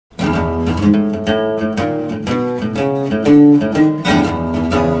Hi,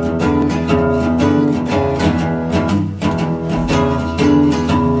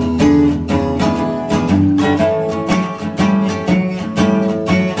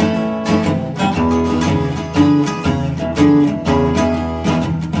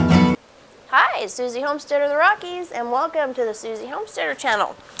 Susie Homesteader of the Rockies, and welcome to the Susie Homesteader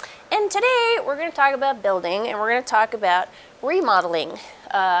channel. And today we're going to talk about building, and we're going to talk about remodeling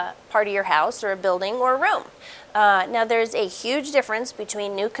part of your house or a building or a room. Now there's a huge difference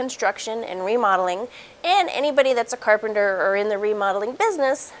between new construction and remodeling, and anybody that's a carpenter or in the remodeling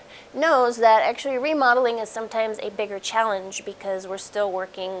business knows that actually remodeling is sometimes a bigger challenge because we're still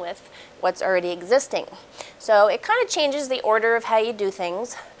working with what's already existing. So it kind of changes the order of how you do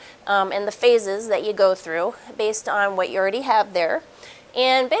things. And the phases that you go through based on what you already have there.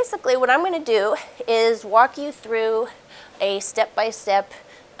 And basically what I'm going to do is walk you through a step-by-step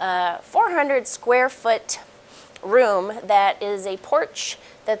 400 square foot room that is a porch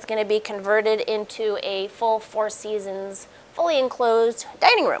that's going to be converted into a full 4 seasons fully enclosed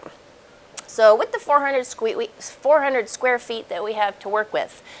dining room. So with the 400 square feet that we have to work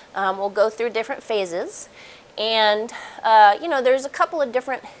with, we'll go through different phases. And you know, there's a couple of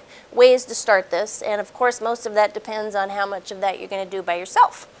different ways to start this, and of course most of that depends on how much of that you're going to do by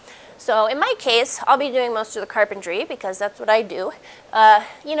yourself. So in my case, I'll be doing most of the carpentry because that's what I do.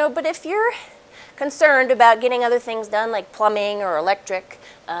 You know, but if you're concerned about getting other things done like plumbing or electric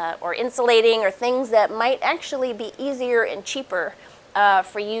or insulating or things that might actually be easier and cheaper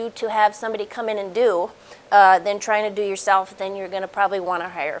for you to have somebody come in and do than trying to do yourself, then you're going to probably want to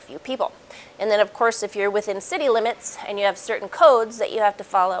hire a few people. And then of course if you're within city limits and you have certain codes that you have to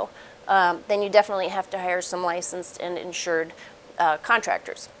follow, then you definitely have to hire some licensed and insured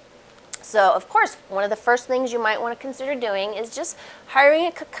contractors. So of course one of the first things you might want to consider doing is just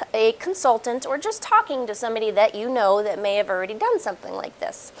hiring a consultant or just talking to somebody that you know that may have already done something like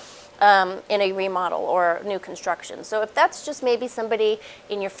this. In a remodel or new construction. So if that's just maybe somebody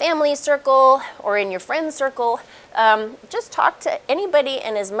in your family circle or in your friend circle, just talk to anybody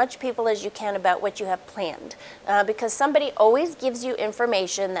and as much people as you can about what you have planned, because somebody always gives you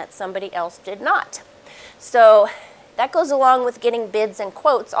information that somebody else did not. So that goes along with getting bids and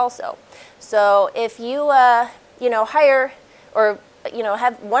quotes also. So if you you know, hire or you know,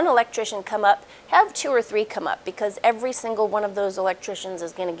 have one electrician come up, have 2 or 3 come up, because every single one of those electricians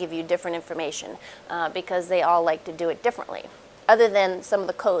is going to give you different information because they all like to do it differently, other than some of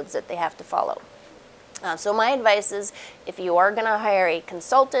the codes that they have to follow. So my advice is, if you are going to hire a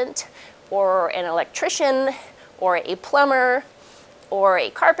consultant or an electrician or a plumber or a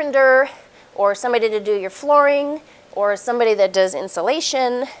carpenter or somebody to do your flooring or somebody that does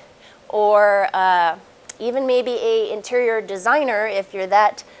insulation or even maybe an interior designer, if you're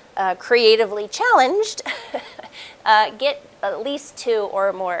that creatively challenged, get at least 2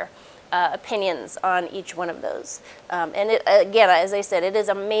 or more opinions on each one of those. And again, as I said, it is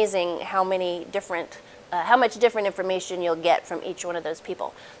amazing how many different, how much different information you'll get from each one of those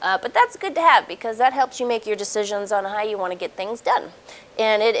people. But that's good to have because that helps you make your decisions on how you want to get things done.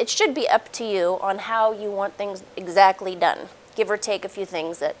 And it should be up to you on how you want things exactly done, give or take a few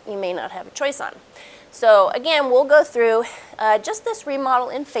things that you may not have a choice on. So again, we'll go through just this remodel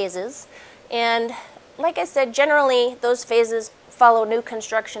in phases, and like I said, generally those phases follow new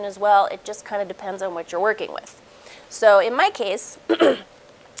construction as well. It just kind of depends on what you're working with. So in my case,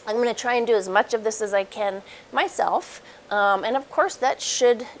 I'm going to try and do as much of this as I can myself, and of course that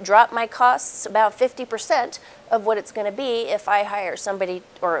should drop my costs about 50% of what it's going to be if I hire somebody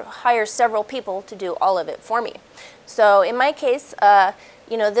or hire several people to do all of it for me. So in my case,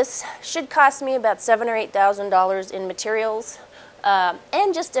 you know, this should cost me about $7,000 or $8,000 in materials,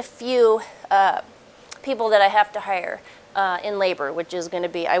 and just a few people that I have to hire in labor, which is going to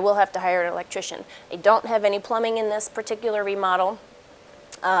be, I will have to hire an electrician. I don't have any plumbing in this particular remodel,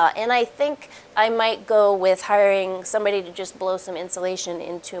 and I think I might go with hiring somebody to just blow some insulation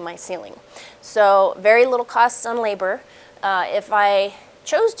into my ceiling. So very little costs on labor. If I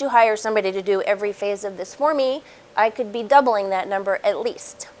chose to hire somebody to do every phase of this for me, I could be doubling that number at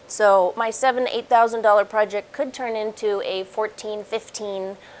least. So my $7,000 to $8,000 project could turn into a $14,000,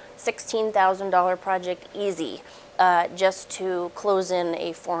 $15,000, $16,000 project easy, just to close in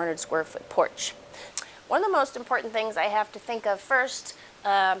a 400 square foot porch. One of the most important things I have to think of first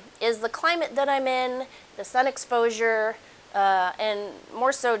is the climate that I'm in, the sun exposure, and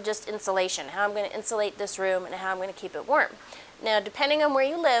more so just insulation, how I'm going to insulate this room and how I'm going to keep it warm. Now, depending on where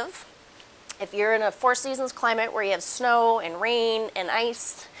you live, if you're in a 4 seasons climate where you have snow and rain and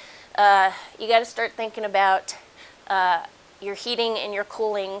ice, you got to start thinking about your heating and your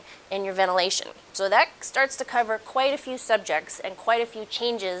cooling and your ventilation. So that starts to cover quite a few subjects and quite a few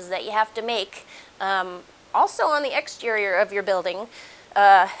changes that you have to make, also on the exterior of your building,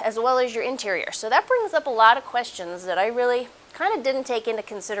 as well as your interior. So that brings up a lot of questions that I really kind of didn't take into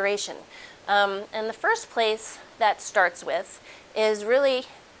consideration. And the first place that starts with is really,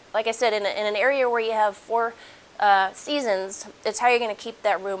 like I said, in an area where you have 4 seasons, it's how you're going to keep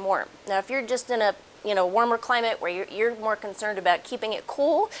that room warm. Now, if you're just in a warmer climate where you're more concerned about keeping it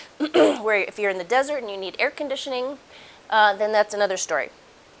cool, where if you're in the desert and you need air conditioning, then that's another story.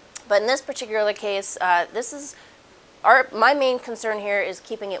 But in this particular case, my main concern here is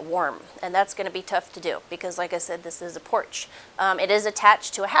keeping it warm, and that's going to be tough to do because, like I said, this is a porch. It is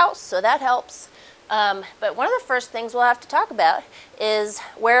attached to a house, so that helps. But one of the first things we'll have to talk about is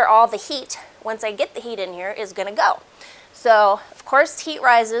where all the heat, once I get the heat in here, is going to go. So, of course, heat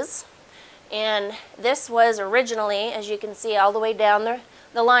rises, and this was originally, as you can see all the way down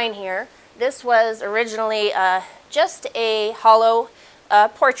the line here, this was originally just a hollow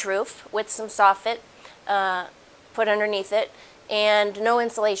porch roof with some soffit put underneath it and no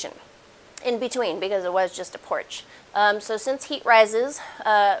insulation in between because it was just a porch. So since heat rises,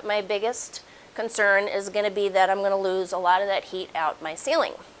 my biggest concern is going to be that I'm going to lose a lot of that heat out my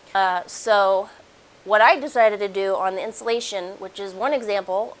ceiling. So what I decided to do on the insulation, which is one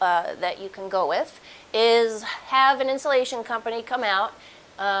example that you can go with, is have an insulation company come out.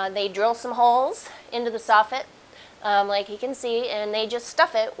 They drill some holes into the soffit, like you can see, and they just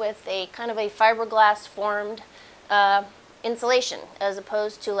stuff it with a kind of a fiberglass formed insulation as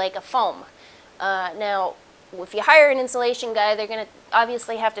opposed to like a foam. Now, if you hire an insulation guy, they're going to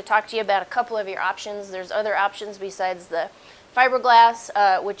obviously have to talk to you about a couple of your options. There's other options besides the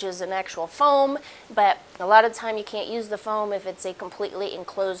fiberglass, which is an actual foam, but a lot of the time you can't use the foam if it's a completely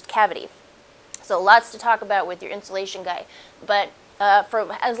enclosed cavity. So lots to talk about with your insulation guy. But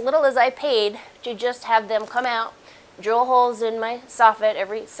for as little as I paid to just have them come out, drill holes in my soffit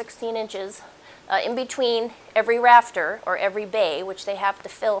every 16 inches, in between every rafter or every bay, which they have to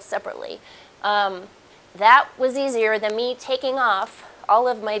fill separately. That was easier than me taking off all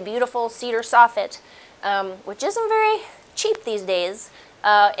of my beautiful cedar soffit, which isn't very cheap these days,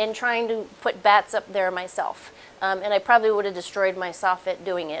 and trying to put bats up there myself. And I probably would have destroyed my soffit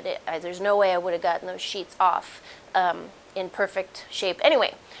doing it. There's no way I would have gotten those sheets off in perfect shape.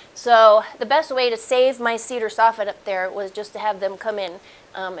 Anyway, so the best way to save my cedar soffit up there was just to have them come in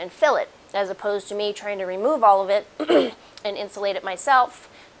and fill it, as opposed to me trying to remove all of it and insulate it myself,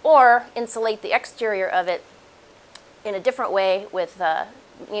 or insulate the exterior of it in a different way with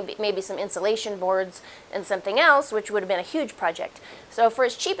maybe some insulation boards and something else, which would have been a huge project. So for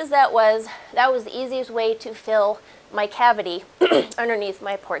as cheap as that was the easiest way to fill my cavity underneath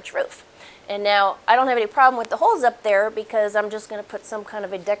my porch roof. And now I don't have any problem with the holes up there because I'm just going to put some kind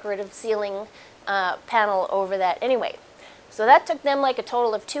of a decorative ceiling panel over that anyway. So that took them like a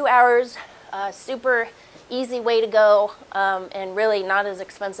total of 2 hours. Super easy way to go, and really not as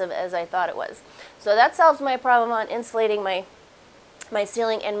expensive as I thought it was. So that solves my problem on insulating my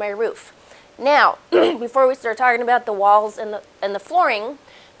ceiling and my roof. Now, before we start talking about the walls and the flooring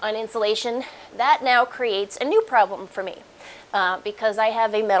on insulation, that now creates a new problem for me because I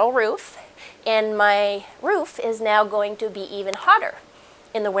have a metal roof, and my roof is now going to be even hotter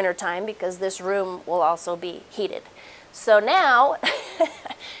in the wintertime because this room will also be heated. So now,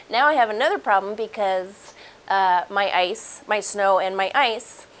 now I have another problem because my snow and my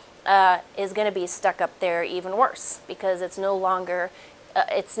ice is going to be stuck up there even worse because it's no longer,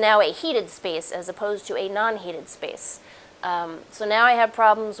 it's now a heated space as opposed to a non-heated space. So now I have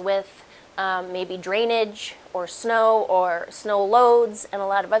problems with maybe drainage or snow loads and a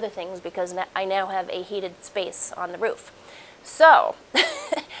lot of other things because I now have a heated space on the roof. So,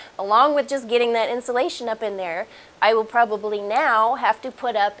 along with just getting that insulation up in there, I will probably now have to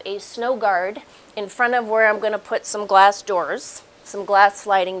put up a snow guard in front of where I'm going to put some glass doors, some glass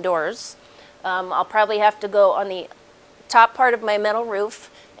sliding doors. I'll probably have to go on the top part of my metal roof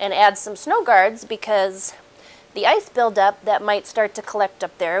and add some snow guards because the ice buildup that might start to collect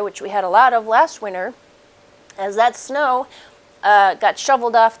up there, which we had a lot of last winter, as that snow got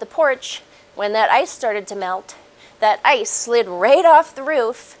shoveled off the porch, when that ice started to melt, that ice slid right off the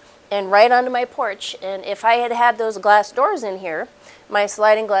roof and right onto my porch. And if I had had those glass doors in here, my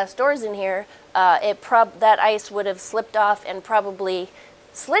sliding glass doors in here, that ice would have slipped off and probably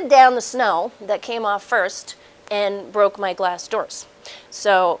slid down the snow that came off first and broke my glass doors.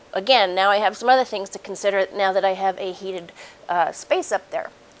 So again, now I have some other things to consider now that I have a heated space up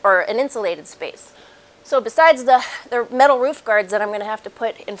there, or an insulated space. So besides the metal roof guards that I'm going to have to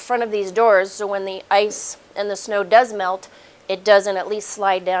put in front of these doors, so when the ice and the snow does melt, it doesn't at least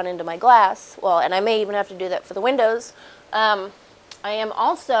slide down into my glass. Well, and I may even have to do that for the windows. I am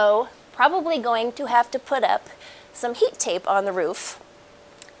also probably going to have to put up some heat tape on the roof.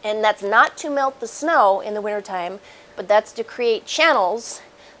 And that's not to melt the snow in the wintertime, but that's to create channels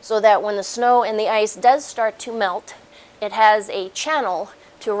so that when the snow and the ice does start to melt, it has a channel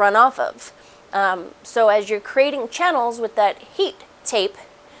to run off of. So as you're creating channels with that heat tape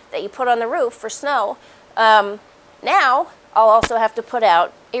that you put on the roof for snow, now I'll also have to put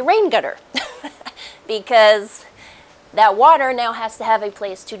out a rain gutter because that water now has to have a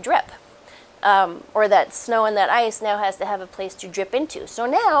place to drip. Or that snow and that ice now has to have a place to drip into. So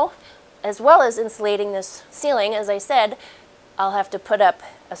now, as well as insulating this ceiling, as I said, I'll have to put up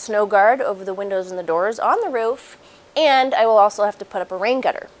a snow guard over the windows and the doors on the roof, and I will also have to put up a rain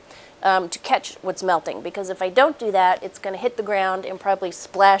gutter to catch what's melting, because if I don't do that, it's going to hit the ground and probably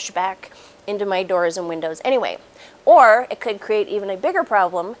splash back into my doors and windows anyway. Or it could create even a bigger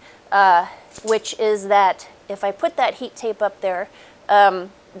problem, which is that if I put that heat tape up there,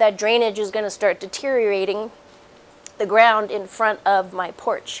 that drainage is going to start deteriorating the ground in front of my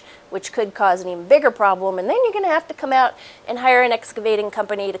porch, which could cause an even bigger problem. And then you're going to have to come out and hire an excavating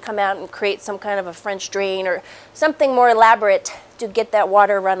company to come out and create some kind of a French drain or something more elaborate to get that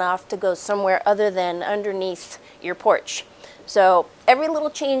water runoff to go somewhere other than underneath your porch. So every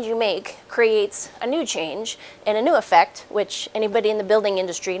little change you make creates a new change and a new effect, which anybody in the building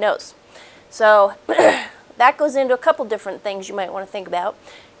industry knows. So that goes into a couple different things you might want to think about.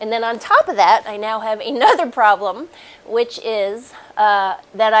 And then on top of that, I now have another problem, which is that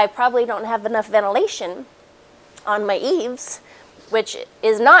I probably don't have enough ventilation on my eaves, which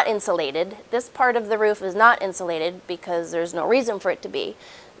is not insulated. This part of the roof is not insulated because there's no reason for it to be,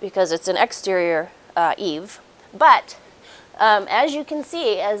 because it's an exterior eave. But as you can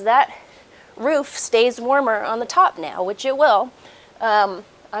see, as that roof stays warmer on the top now, which it will,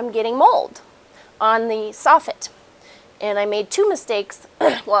 I'm getting mold on the soffit. And I made two mistakes,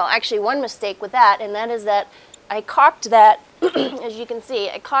 well actually one mistake with that, and that is that I caulked that, as you can see,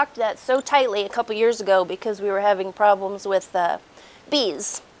 I caulked that so tightly a couple years ago because we were having problems with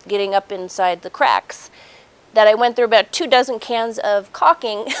bees getting up inside the cracks, that I went through about 24 cans of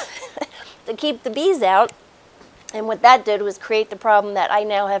caulking to keep the bees out. And what that did was create the problem that I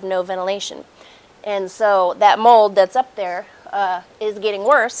now have no ventilation. And so that mold that's up there is getting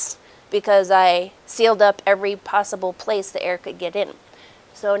worse because I sealed up every possible place the air could get in.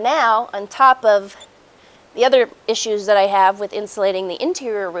 So now, on top of the other issues that I have with insulating the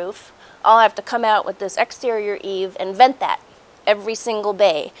interior roof, I'll have to come out with this exterior eave and vent that every single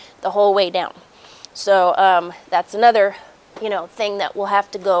bay the whole way down. So that's another, thing that will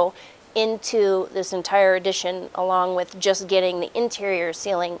have to go into this entire addition, along with just getting the interior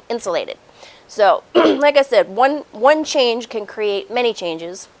ceiling insulated. So, like I said, one change can create many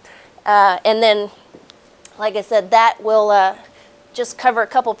changes. And then, like I said, that will just cover a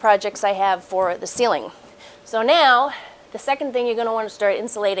couple projects I have for the ceiling. So now, the second thing you're going to want to start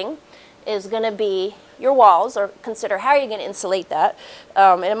insulating is going to be your walls, or consider how you're going to insulate that.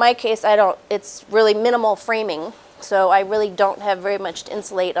 And in my case, it's really minimal framing, so I really don't have very much to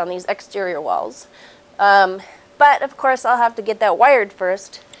insulate on these exterior walls. But of course, I'll have to get that wired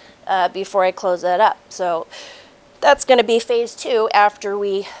first before I close that up. So that's going to be phase 2 after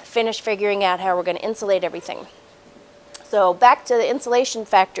we finish figuring out how we're going to insulate everything. So back to the insulation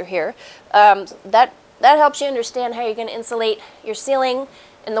factor here. That helps you understand how you're going to insulate your ceiling,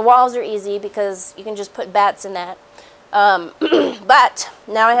 and the walls are easy because you can just put bats in that. But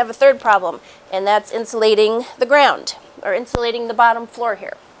now I have a third problem, and that's insulating the ground, or insulating the bottom floor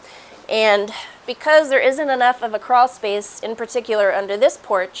here. And because there isn't enough of a crawl space, in particular under this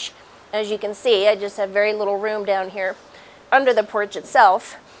porch, as you can see, I just have very little room down here under the porch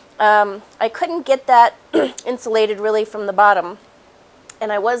itself. I couldn't get that insulated really from the bottom,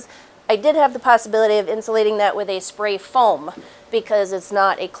 and I did have the possibility of insulating that with a spray foam because it's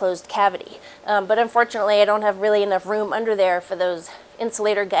not a closed cavity. But unfortunately, I don't have really enough room under there for those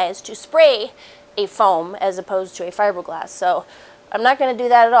insulator guys to spray a foam as opposed to a fiberglass. So I'm not going to do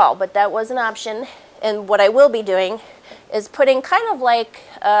that at all, but that was an option. And what I will be doing is putting kind of like,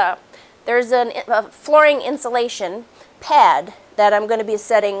 there's a flooring insulation pad that I'm going to be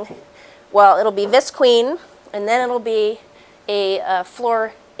setting. Well, it'll be visqueen, and then it'll be a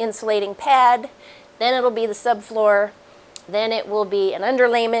floor insulating pad, then it'll be the subfloor, then it will be an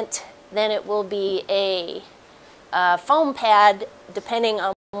underlayment, then it will be a foam pad, depending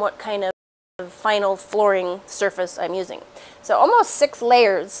on what kind of final flooring surface I'm using. So almost 6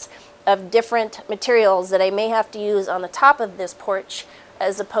 layers of different materials that I may have to use on the top of this porch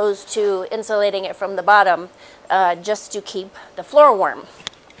as opposed to insulating it from the bottom just to keep the floor warm.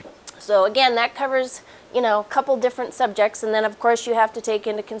 So again, that covers, you know, a couple different subjects, and then of course you have to take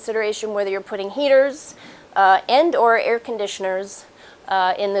into consideration whether you're putting heaters and or air conditioners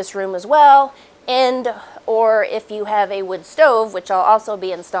in this room as well, and or if you have a wood stove, which I'll also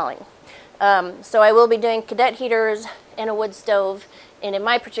be installing. So I will be doing cadet heaters and a wood stove, and in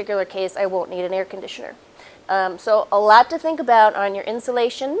my particular case I won't need an air conditioner. So a lot to think about on your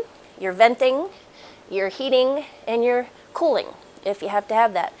insulation, your venting, your heating, and your cooling, if you have to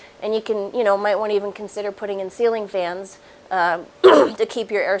have that. And you can, you know, might want to even consider putting in ceiling fans to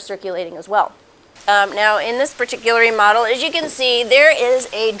keep your air circulating as well. Now in this particular remodel, as you can see, there is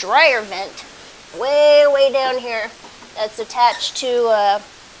a dryer vent way down here that's attached to,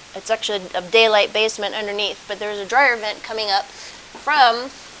 it's actually a daylight basement underneath, but there's a dryer vent coming up from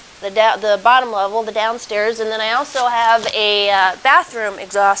the bottom level, the downstairs, and then I also have a bathroom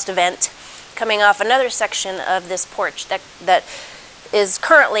exhaust vent coming off another section of this porch that is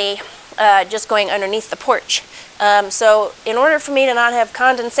currently just going underneath the porch. So in order for me to not have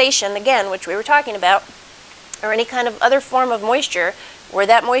condensation, again, which we were talking about, or any kind of other form of moisture, where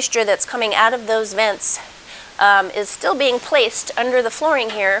that moisture that's coming out of those vents is still being placed under the flooring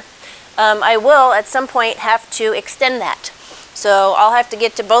here, I will at some point have to extend that. So I'll have to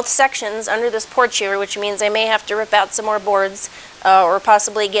get to both sections under this porch here, which means I may have to rip out some more boards or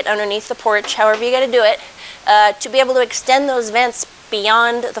possibly get underneath the porch, however you got to do it, to be able to extend those vents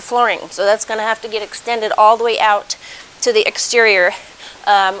beyond the flooring. So that's going to have to get extended all the way out to the exterior,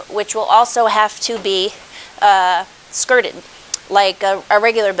 which will also have to be skirted like a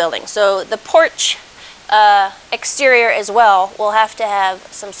regular building. So the porch exterior as well will have to have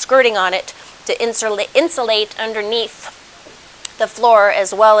some skirting on it to insulate underneath the floor,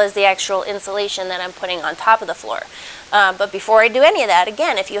 as well as the actual insulation that I'm putting on top of the floor. But before I do any of that,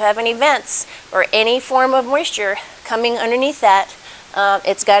 again, if you have any vents or any form of moisture coming underneath that,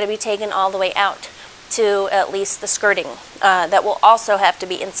 it's got to be taken all the way out to at least the skirting. That will also have to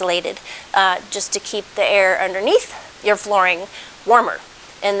be insulated just to keep the air underneath your flooring warmer.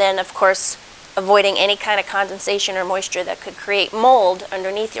 And then, of course, avoiding any kind of condensation or moisture that could create mold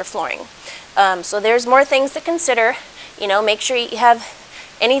underneath your flooring. So there's more things to consider. You know, make sure you have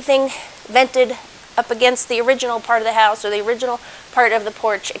anything vented up against the original part of the house or the original part of the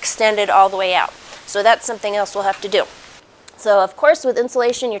porch extended all the way out. So that's something else we'll have to do. So of course with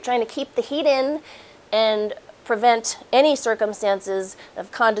insulation, you're trying to keep the heat in and prevent any circumstances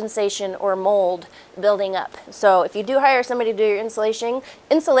of condensation or mold building up. So if you do hire somebody to do your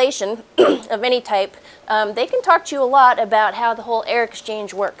insulation of any type, they can talk to you a lot about how the whole air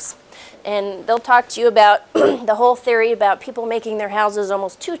exchange works. And they'll talk to you about the whole theory about people making their houses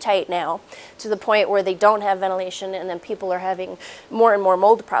almost too tight now, to the point where they don't have ventilation, and then people are having more and more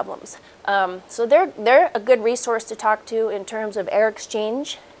mold problems. So they're a good resource to talk to in terms of air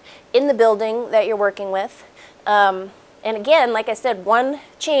exchange in the building that you're working with. And again, like I said, one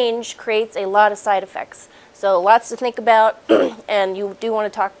change creates a lot of side effects. So lots to think about, and you do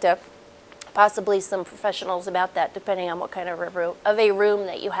want to talk to possibly some professionals about that, depending on what kind of a room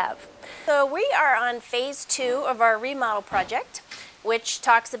that you have. So we are on phase 2 of our remodel project, which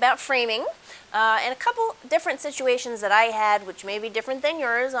talks about framing, and a couple different situations that I had, which may be different than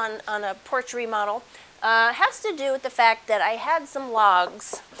yours on a porch remodel, has to do with the fact that I had some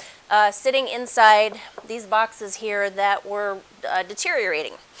logs sitting inside these boxes here that were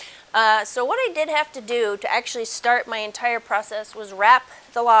deteriorating. So what I did have to do to actually start my entire process was wrap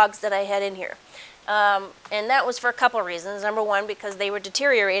the logs that I had in here. And that was for a couple reasons. Number one, because they were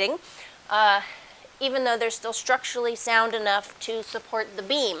deteriorating, even though they're still structurally sound enough to support the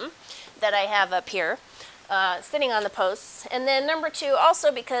beam that I have up here, sitting on the posts. And then number two,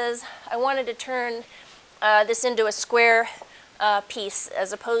 also because I wanted to turn this into a square piece,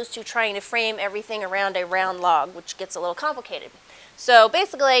 as opposed to trying to frame everything around a round log, which gets a little complicated. So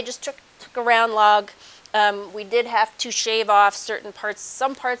basically I just took a round log. We did have to shave off certain parts,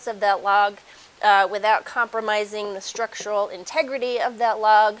 some parts of that log, without compromising the structural integrity of that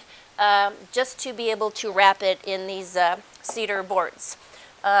log, just to be able to wrap it in these cedar boards.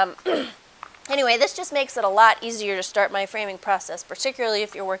 Anyway, this just makes it a lot easier to start my framing process, particularly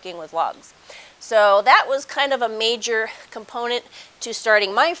if you're working with logs. So that was kind of a major component to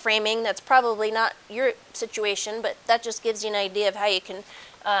starting my framing. That's probably not your situation, but that just gives you an idea of how you can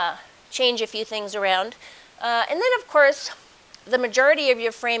change a few things around. And then, of course, the majority of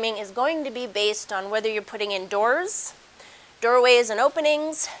your framing is going to be based on whether you're putting in doors, doorways and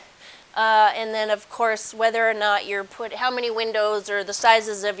openings, and then, of course, whether or not you're how many windows or the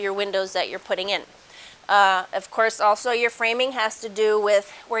sizes of your windows that you're putting in. Of course, also your framing has to do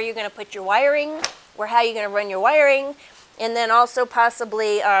with where you're going to put your wiring, how you're going to run your wiring, and then also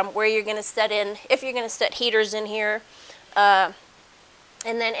possibly where you're going to set in, if you're going to set heaters in here, and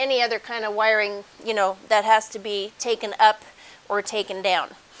then any other kind of wiring, you know, that has to be taken up or taken down.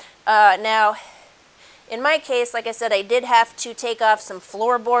 Now, in my case, like I said, I did have to take off some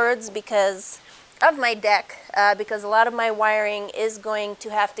floorboards because of my deck, because a lot of my wiring is going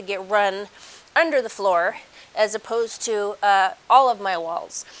to have to get run under the floor as opposed to all of my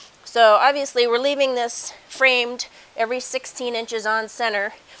walls. So obviously we're leaving this framed every 16 inches on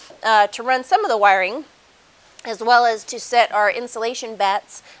center to run some of the wiring, as well as to set our insulation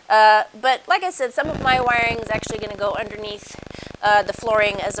bats. But like I said, some of my wiring is actually going to go underneath the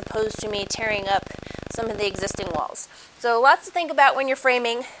flooring as opposed to me tearing up some of the existing walls. So lots to think about when you're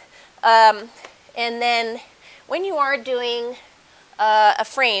framing. And then when you are doing a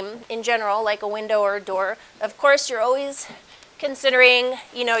frame in general, like a window or a door, of course you're always considering,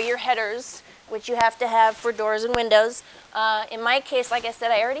 you know, your headers, which you have to have for doors and windows. In my case, like I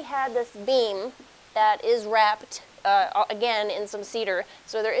said, I already had this beam that is wrapped, again, in some cedar.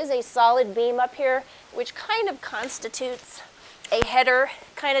 So there is a solid beam up here, which kind of constitutes a header,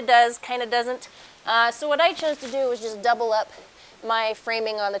 kind of does, kind of doesn't. So what I chose to do was just double up my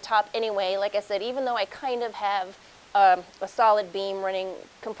framing on the top anyway. Like I said, even though I kind of have a solid beam running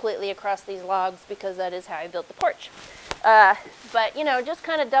completely across these logs, because that is how I built the porch. But, you know, just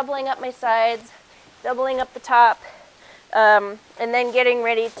kind of doubling up my sides, doubling up the top, and then getting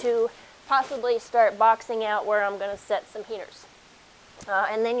ready to possibly start boxing out where I'm going to set some heaters.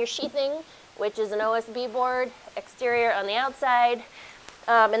 And then your sheathing, which is an OSB board, exterior on the outside.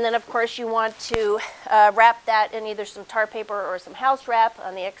 And then, of course, you want to wrap that in either some tar paper or some house wrap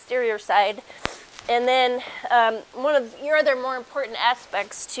on the exterior side. And then one of your other more important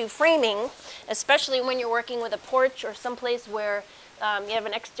aspects to framing, especially when you're working with a porch or someplace where you have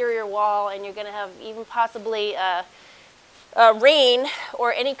an exterior wall and you're going to have even possibly rain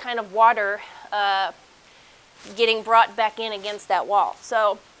or any kind of water getting brought back in against that wall.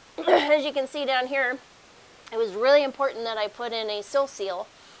 So as you can see down here, it was really important that I put in a sill seal,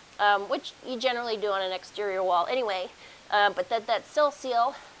 which you generally do on an exterior wall anyway, but that sill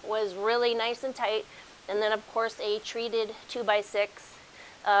seal was really nice and tight. And then, of course, a treated 2x6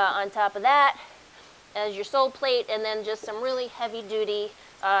 on top of that as your sole plate, and then just some really heavy-duty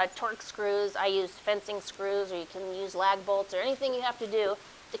torque screws. I used fencing screws, or you can use lag bolts, or anything you have to do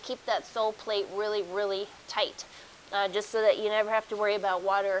to keep that sole plate really, really tight, just so that you never have to worry about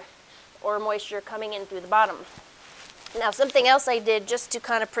water or moisture coming in through the bottom. Now, something else I did just to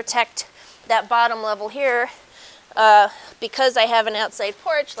kind of protect that bottom level here, because I have an outside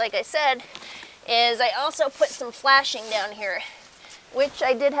porch, like I said, is I also put some flashing down here, which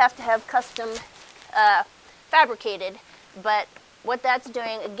I did have to have custom fabricated. But what that's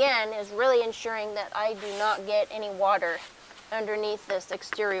doing, again, is really ensuring that I do not get any water underneath this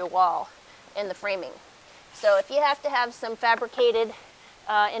exterior wall in the framing. So if you have to have some fabricated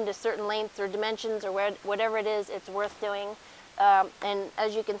into certain lengths or dimensions or whatever it is, it's worth doing. And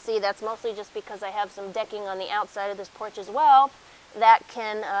as you can see, that's mostly just because I have some decking on the outside of this porch as well that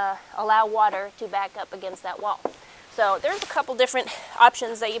can allow water to back up against that wall. So there's a couple different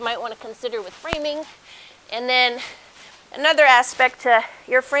options that you might want to consider with framing. And then another aspect to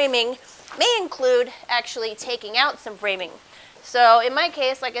your framing may include actually taking out some framing. So in my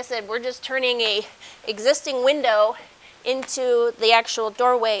case, like I said, we're just turning a existing window into the actual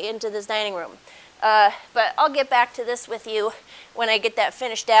doorway into this dining room. But I'll get back to this with you when I get that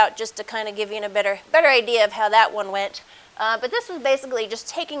finished out, just to kind of give you a better idea of how that one went. But this was basically just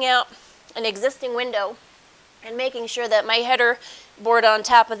taking out an existing window and making sure that my header board on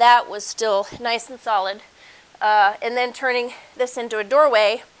top of that was still nice and solid. And then turning this into a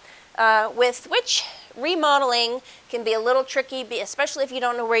doorway, with which remodeling can be a little tricky, especially if you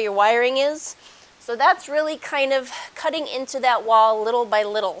don't know where your wiring is. So that's really kind of cutting into that wall little by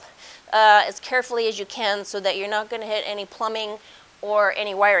little, as carefully as you can, so that you're not going to hit any plumbing or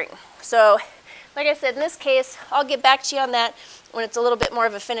any wiring. So like I said, in this case, I'll get back to you on that when it's a little bit more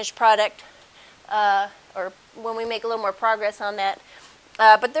of a finished product, or when we make a little more progress on that.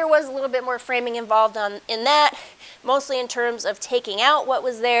 But there was a little bit more framing involved in that, mostly in terms of taking out what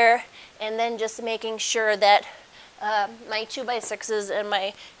was there and then just making sure that my 2x6s and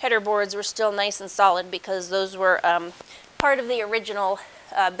my header boards were still nice and solid, because those were part of the original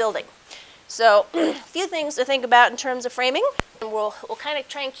building. So a few things to think about in terms of framing. We'll kind of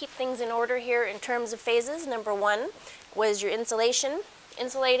try and keep things in order here in terms of phases. Number one was your insulation,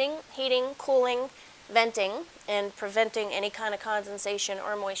 insulating, heating, cooling, venting, and preventing any kind of condensation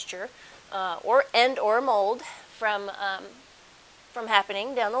or moisture or mold from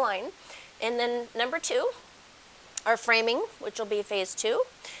happening down the line. And then number 2, our framing, which will be phase 2.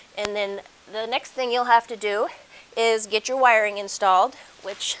 And then the next thing you'll have to do is get your wiring installed,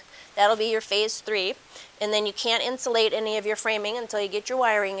 which that'll be your phase 3. And then you can't insulate any of your framing until you get your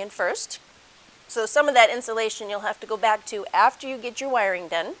wiring in first. So some of that insulation you'll have to go back to after you get your wiring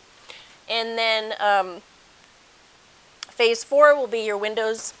done. And then phase 4 will be your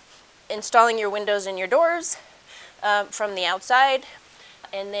windows, installing your windows and your doors from the outside.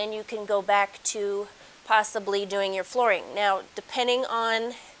 And then you can go back to possibly doing your flooring. Now, depending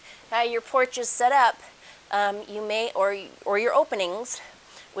on how your porch is set up, you may, or your openings,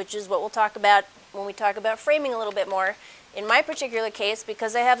 which is what we'll talk about when we talk about framing a little bit more. In my particular case,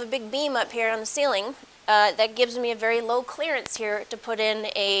 because I have a big beam up here on the ceiling, that gives me a very low clearance here to put in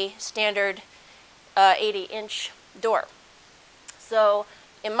a standard 80-inch door. So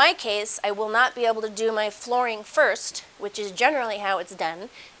in my case, I will not be able to do my flooring first, which is generally how it's done,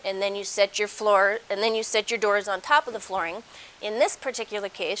 and then you set your floor, and then you set your doors on top of the flooring. In this particular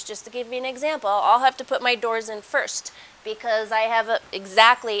case, just to give you an example, I'll have to put my doors in first because I have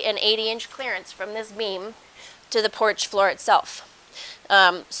exactly an 80-inch clearance from this beam to the porch floor itself.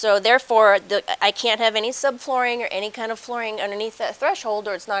 So therefore, I can't have any subflooring or any kind of flooring underneath that threshold,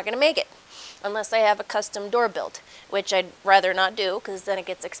 or it's not going to make it, unless I have a custom door built, which I'd rather not do because then it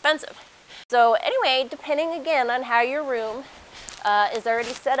gets expensive. So anyway, depending again on how your room is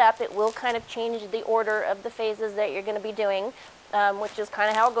already set up, it will kind of change the order of the phases that you're going to be doing, which is kind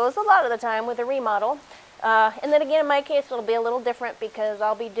of how it goes a lot of the time with a remodel. And then again, in my case, it'll be a little different because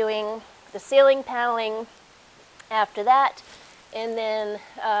I'll be doing the ceiling paneling after that, and then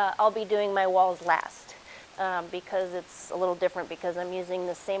I'll be doing my walls last because it's a little different because I'm using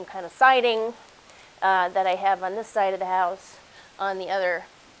the same kind of siding that I have on this side of the house on the other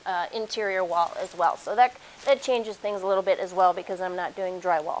interior wall as well. So that changes things a little bit as well because I'm not doing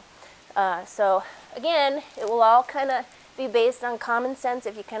drywall. So again, it will all kind of be based on common sense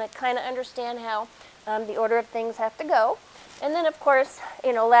if you kind of understand how the order of things have to go. And then of course,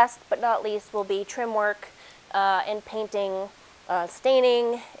 you know, last but not least will be trim work and painting,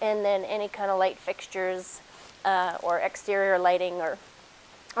 staining, and then any kind of light fixtures or exterior lighting or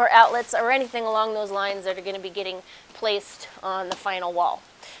outlets or anything along those lines that are going to be getting placed on the final wall.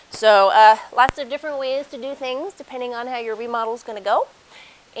 So lots of different ways to do things depending on how your remodel is going to go.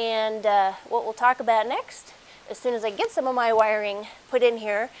 And what we'll talk about next, as soon as I get some of my wiring put in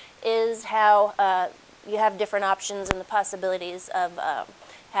here, is how you have different options and the possibilities of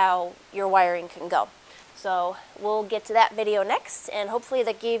how your wiring can go. So we'll get to that video next, and hopefully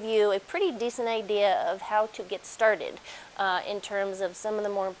that gave you a pretty decent idea of how to get started in terms of some of the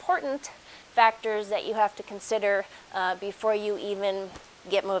more important factors that you have to consider before you even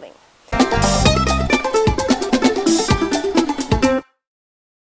get moving.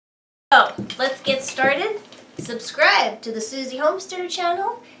 So let's get started. Subscribe to the Susie Homesteader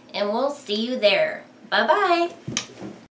channel, and we'll see you there. Bye-bye.